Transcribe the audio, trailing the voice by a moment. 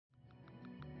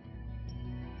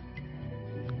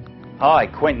Hi,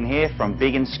 Quentin here from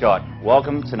Big and Scott.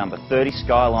 Welcome to number 30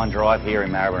 Skyline Drive here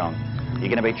in Maribyrnong. You're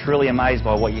going to be truly amazed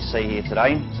by what you see here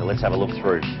today, so let's have a look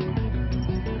through.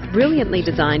 Brilliantly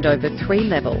designed over 3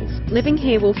 levels, living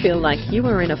here will feel like you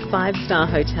are in a 5-star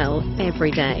hotel every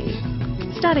day.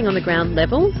 Starting on the ground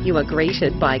level, you are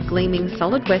greeted by gleaming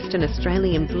solid Western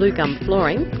Australian blue gum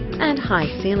flooring and high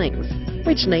ceilings,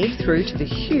 which lead through to the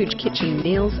huge kitchen,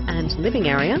 meals and living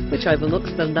area, which overlooks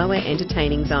the lower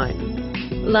entertaining zone.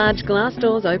 Large glass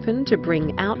doors open to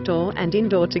bring outdoor and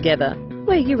indoor together,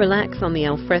 where you relax on the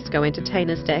alfresco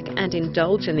entertainer's deck and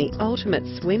indulge in the ultimate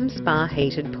swim spa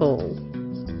heated pool.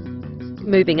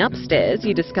 Moving upstairs,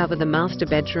 you discover the master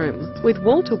bedroom with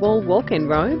wall-to-wall walk-in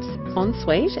robes,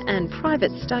 ensuite and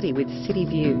private study with city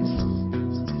views.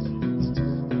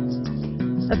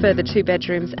 A further 2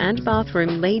 bedrooms and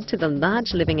bathroom lead to the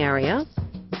large living area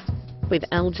with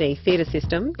LG theatre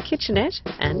system, kitchenette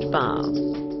and bar.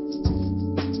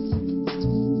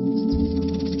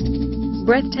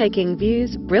 Breathtaking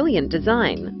views, brilliant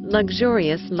design,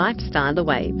 luxurious lifestyle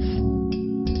awaits.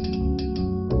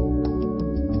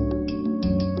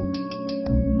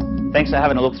 Thanks for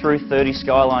having a look through 30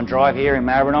 Skyline Drive here in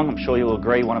Maribyrnong. I'm sure you'll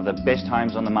agree one of the best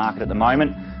homes on the market at the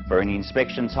moment. For any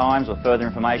inspection times or further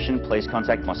information, please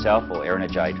contact myself or Erin or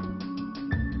Jade.